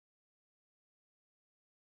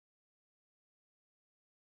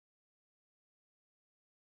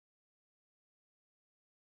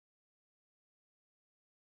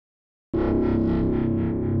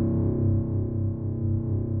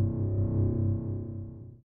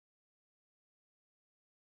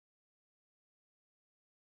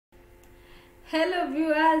Hello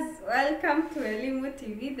viewers, welcome to Elimu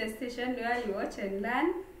TV, the station where you watch and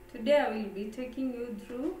learn. Today I will be taking you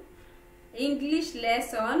through English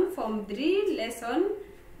lesson Form 3, lesson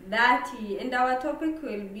 30, and our topic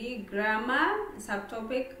will be grammar.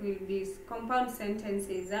 Subtopic will be compound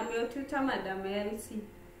sentences. I'm your tutor, Madam Elsie.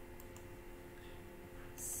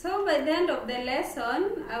 So by the end of the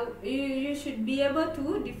lesson, you should be able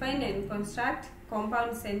to define and construct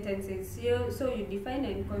compound sentences. So you define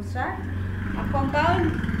and construct a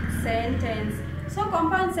compound sentence. So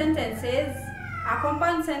compound sentences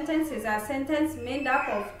are sentences made up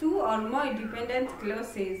of two or more independent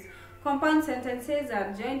clauses. Compound sentences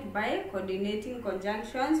are joined by coordinating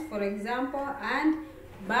conjunctions, for example, and,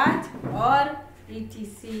 but, or,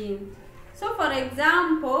 etc. So for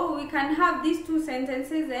example, we can have these two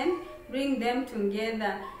sentences and bring them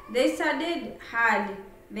together. They studied hard,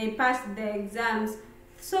 they passed the exams.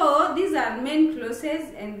 So these are main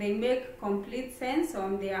clauses and they make complete sense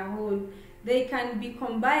on their own. They can be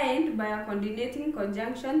combined by a coordinating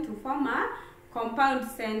conjunction to form a compound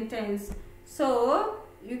sentence. So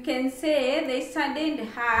you can say they studied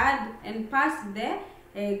hard and passed the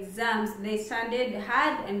exams. They studied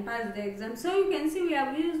hard and passed the exams. So you can see we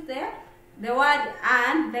have used the word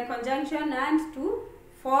and, the conjunction and, to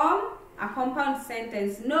form a compound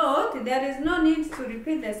sentence. Note, there is no need to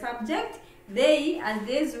repeat the subject, they, as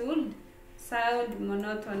these would sound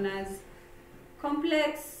monotonous.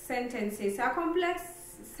 Complex sentences. A complex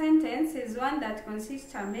sentence is one that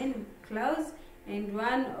consists of a main clause and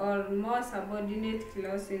one or more subordinate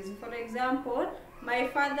clauses. For example, my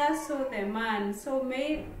father saw the man. So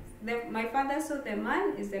my father saw the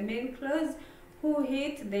man is the main clause. Who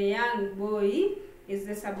hit the young boy is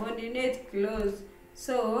the subordinate clause.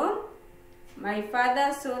 So my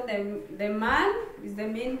father saw the man is the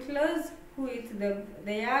main clause. Who hit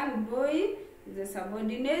the young boy is the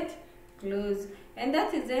subordinate clause. And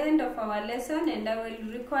that is the end of our lesson, and I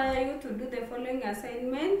will require you to do the following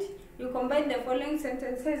assignment. You combine the following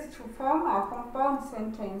sentences to form a compound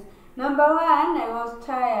sentence. Number one, I was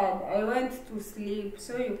tired, I went to sleep.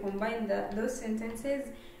 So you combine those sentences.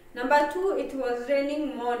 Number two, it was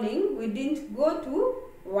raining morning, we didn't go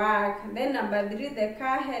to work. Then number three, the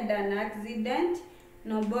car had an accident,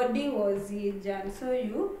 nobody was injured. So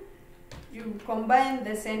you combine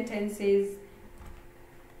the sentences.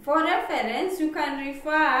 For reference, you can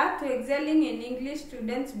refer to Excelling in English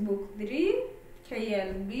Students Book 3,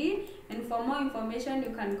 KLB, and for more information,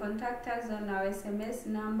 you can contact us on our SMS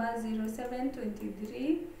number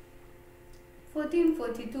 0723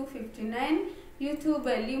 1442 59, YouTube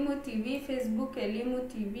Elimu TV, Facebook Elimu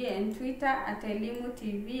TV, and Twitter at Elimu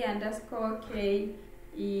TV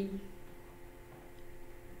 _KE.